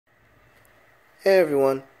Hey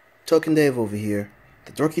everyone, Token Dave over here,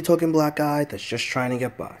 the dorky token black guy that's just trying to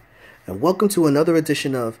get by, and welcome to another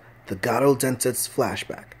edition of the Garou Densetsu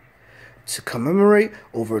Flashback. To commemorate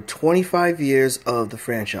over 25 years of the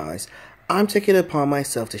franchise, I'm taking it upon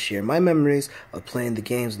myself to share my memories of playing the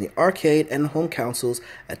games in the arcade and home consoles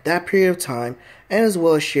at that period of time, and as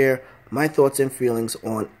well as share my thoughts and feelings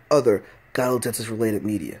on other Garou Densetsu related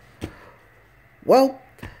media. Well,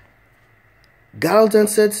 Garou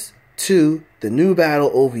Densetsu 2, the new battle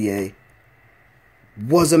OVA,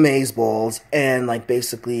 was amazeballs and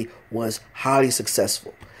basically was highly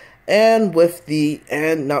successful. And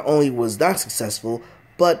not only was that successful,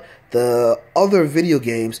 but the other video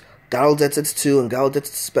games, Garou Densetsu 2 and Garou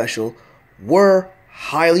Densetsu Special, were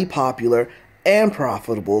highly popular and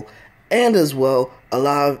profitable, and as well a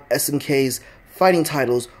lot of SNK's fighting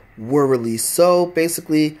titles were released. So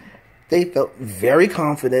basically they felt very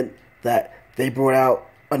confident that they brought out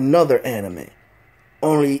another anime.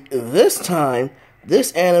 Only this time,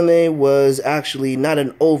 this anime was actually not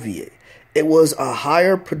an OVA. It was a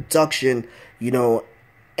higher production,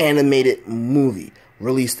 animated movie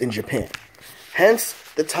released in Japan. Hence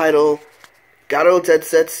the title Garou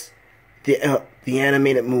Densetsu, the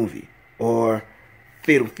animated movie, or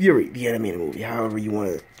Fatal Fury, the animated movie, however you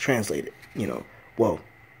want to translate it. Well,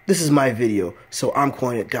 this is my video, so I'm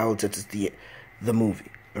calling it Garou Densetsu, the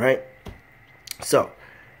movie, right? So,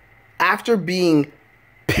 after being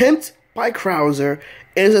pimped by Krauser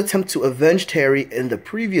in his attempt to avenge Terry in the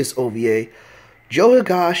previous OVA, Joe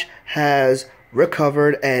Higashi has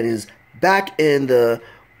recovered and is back in the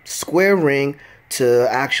square ring to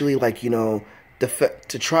actually, to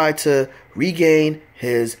try to regain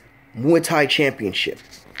his Muay Thai championship,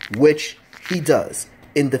 which he does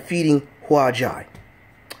in defeating Hua Jai.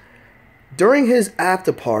 During his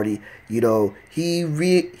after party, he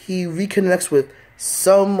reconnects with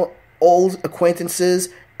some old acquaintances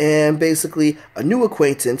and basically a new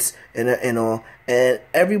acquaintance and all, and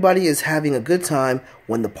everybody is having a good time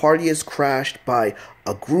when the party is crashed by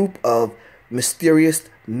a group of mysterious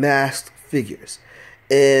masked figures.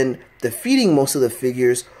 In defeating most of the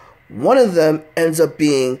figures, one of them ends up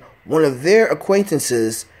being one of their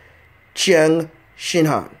acquaintances, Cheng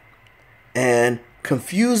Shinhan, and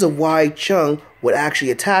confused of why Chung would actually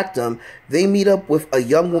attack them, they meet up with a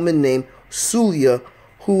young woman named Sulia,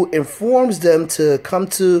 who informs them to come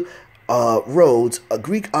to Rhodes, a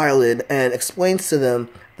Greek island, and explains to them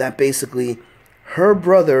that basically her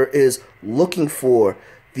brother is looking for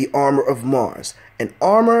the armor of Mars, an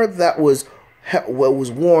armor that was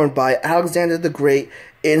worn by Alexander the Great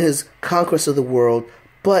in his conquest of the world,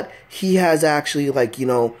 but he has actually,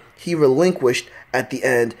 he relinquished at the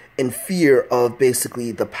end in fear of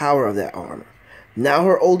basically the power of that armor. Now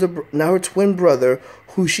her twin brother,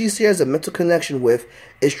 who she shares a mental connection with,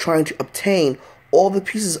 is trying to obtain all the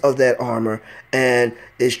pieces of that armor and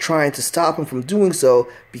is trying to stop him from doing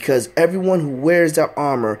so because everyone who wears that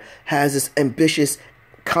armor has this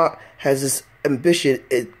ambition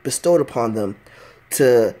bestowed upon them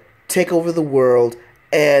to take over the world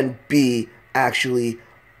and be actually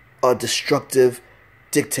a destructive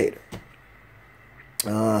dictator.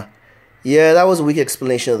 Yeah, that was a weak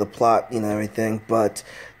explanation of the plot, everything, but,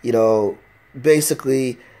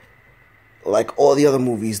 basically, like all the other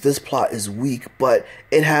movies, this plot is weak, but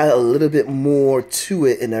it had a little bit more to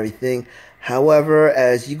it and everything. However,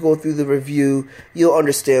 as you go through the review, you'll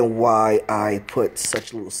understand why I put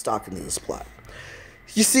such little stock into this plot.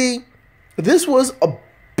 You see, this was a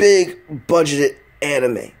big budgeted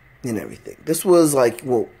anime and everything. This was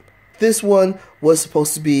this one was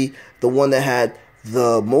supposed to be the one that had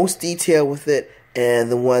the most detail with it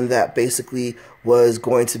and the one that basically was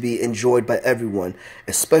going to be enjoyed by everyone,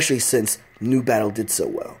 especially since New Battle did so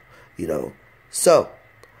well, So,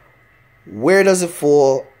 where does it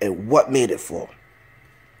fall and what made it fall?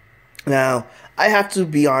 Now, I have to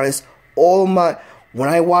be honest, when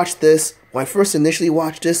I first initially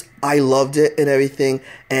watched this, I loved it and everything,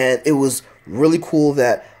 and it was really cool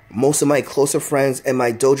that most of my closer friends and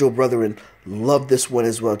my dojo brethren loved this one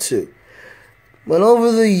as well too. But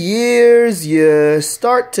over the years, you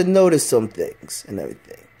start to notice some things and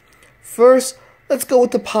everything. First, let's go with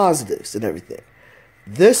the positives and everything.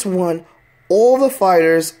 This one, all the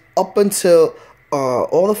fighters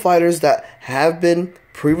that have been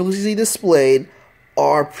previously displayed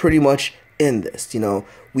are pretty much in this.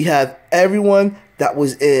 We have everyone that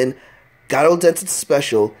was in Garou Densetsu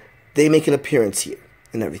Special. They make an appearance here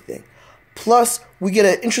and everything. Plus, we get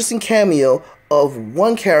an interesting cameo of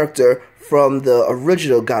one character from the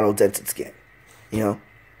original Garou Densetsu game.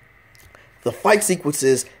 The fight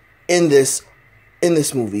sequences in this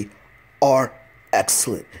movie are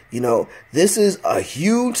excellent. This is a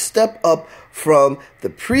huge step up from the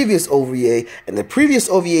previous OVA, and the previous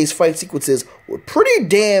OVA's fight sequences were pretty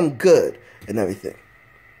damn good and everything.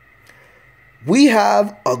 We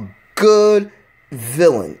have a good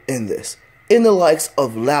villain in this, in the likes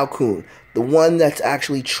of Lao Kun, the one that's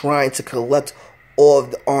actually trying to collect all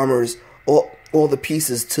of the armors, all the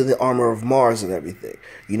pieces to the armor of Mars and everything.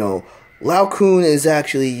 Lao Kun is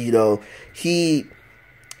actually, he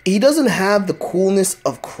doesn't have the coolness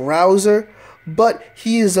of Krauser, but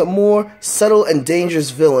he is a more subtle and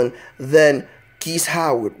dangerous villain than Geese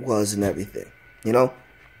Howard was and everything.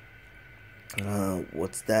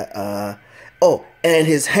 What's that? Oh, and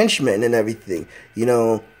his henchmen and everything.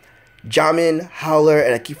 Jamin, Howler,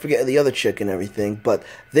 and I keep forgetting the other chick and everything, but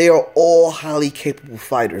they are all highly capable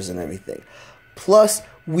fighters and everything. Plus,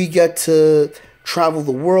 we get to travel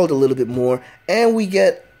the world a little bit more, and we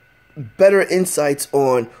get better insights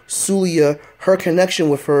on Sulia, her connection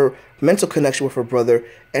with her, mental connection with her brother,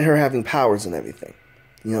 and her having powers and everything.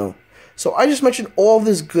 So I just mentioned all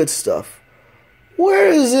this good stuff.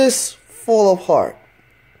 Where does this fall apart?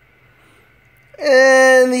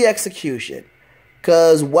 And the execution.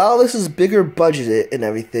 Because while this is bigger budgeted and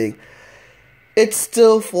everything, it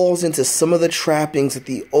still falls into some of the trappings that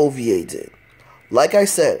the OVA did. Like I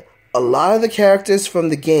said, a lot of the characters from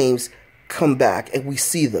the games come back and we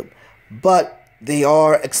see them, but they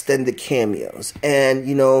are extended cameos. And,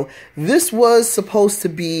 this was supposed to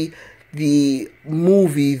be the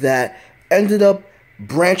movie that ended up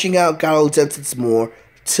branching out Garou Densetsu more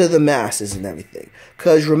to the masses and everything.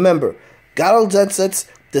 Because remember, Garou Densetsu,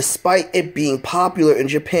 despite it being popular in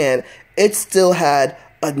Japan, it still had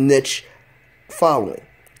a niche following.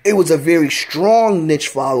 It was a very strong niche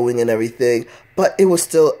following and everything, but it was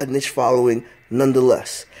still a niche following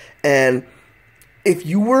nonetheless. And if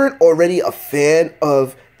you weren't already a fan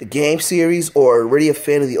of the game series or already a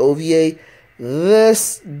fan of the OVA,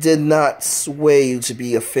 this did not sway you to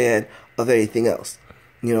be a fan of anything else.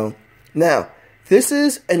 Now, this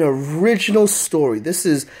is an original story. This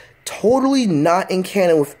is totally not in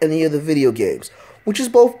canon with any of the video games, which is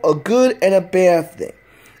both a good and a bad thing.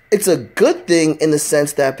 It's a good thing in the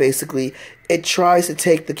sense that basically it tries to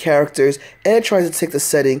take the characters and it tries to take the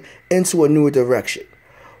setting into a newer direction.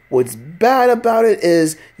 What's bad about it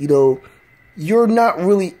is, you're not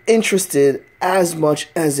really interested as much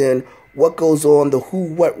as in what goes on, the who,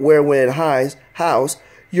 what, where, when, and hows.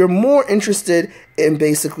 You're more interested in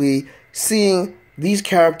basically seeing these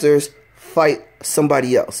characters fight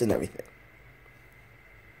somebody else and everything.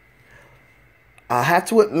 I have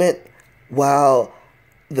to admit, while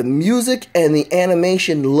the music and the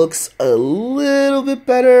animation looks a little bit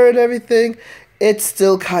better and everything, it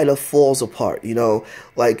still kind of falls apart,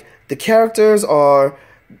 Like, the characters are,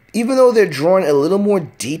 even though they're drawn a little more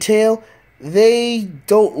detail, they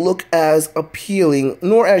don't look as appealing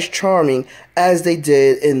nor as charming as they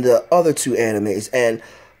did in the other two animes. And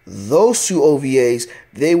those two OVAs,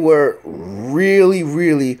 they were really,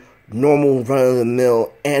 really normal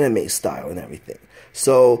run-of-the-mill anime style and everything.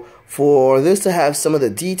 So for this to have some of the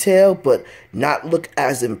detail but not look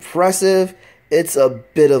as impressive, it's a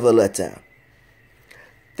bit of a letdown.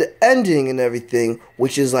 The ending and everything,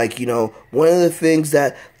 which is like, one of the things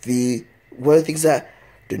that the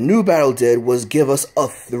new battle did was give us a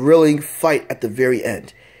thrilling fight at the very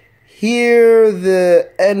end. Here, the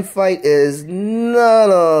end fight is not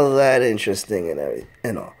all that interesting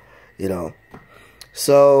and all,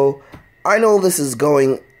 So, I know this is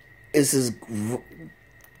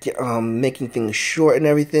making things short and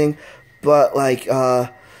everything, but like,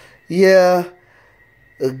 yeah,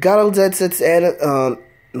 Garou Densetsu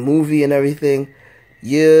movie and everything,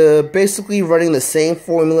 you're basically running the same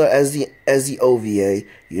formula as the OVA,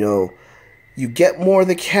 You get more of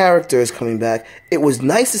the characters coming back. It was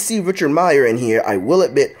nice to see Richard Meyer in here, I will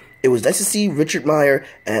admit. It was nice to see Richard Meyer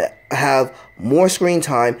have more screen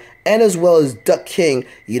time, and as well as Duck King,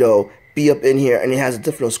 be up in here, and he has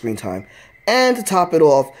additional screen time. And to top it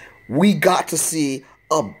off, we got to see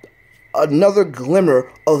another glimmer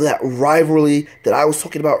of that rivalry that I was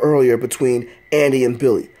talking about earlier between Andy and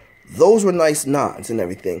Billy. Those were nice nods and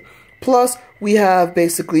everything. Plus, we have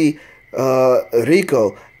basically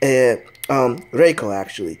Reiko,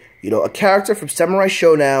 actually. A character from Samurai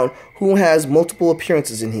Showdown who has multiple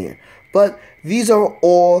appearances in here. But these are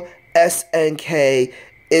all SNK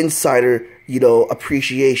insider,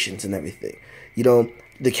 appreciations and everything.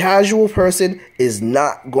 The casual person is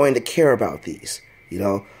not going to care about these,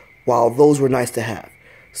 while those were nice to have.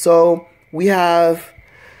 So, we have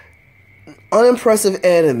unimpressive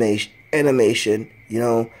animation,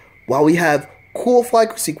 while we have cool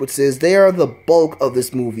fight sequences. They are the bulk of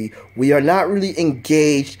this movie. We are not really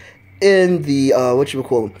engaged in the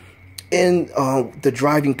the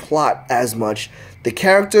driving plot as much. The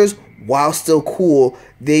characters, while still cool,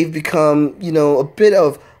 they've become, a bit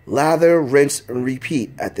of lather, rinse, and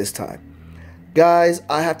repeat at this time. Guys,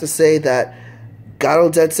 I have to say that Garou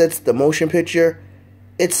Densetsu, the motion picture,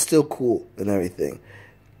 it's still cool and everything.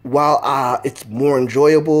 While it's more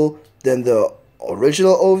enjoyable than the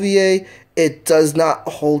original OVA, it does not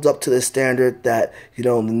hold up to the standard that,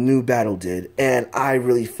 the new battle did. And I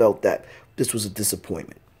really felt that this was a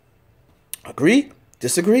disappointment. Agree?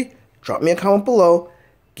 Disagree? Drop me a comment below.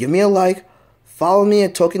 Give me a like. Follow me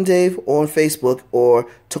at Token Dave on Facebook or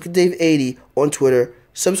Token Dave 80 on Twitter.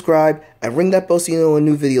 Subscribe and ring that bell so you know when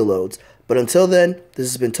new video loads. But until then, this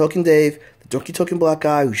has been Token Dave, the dorky token black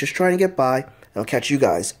guy who's just trying to get by. And I'll catch you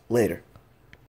guys later.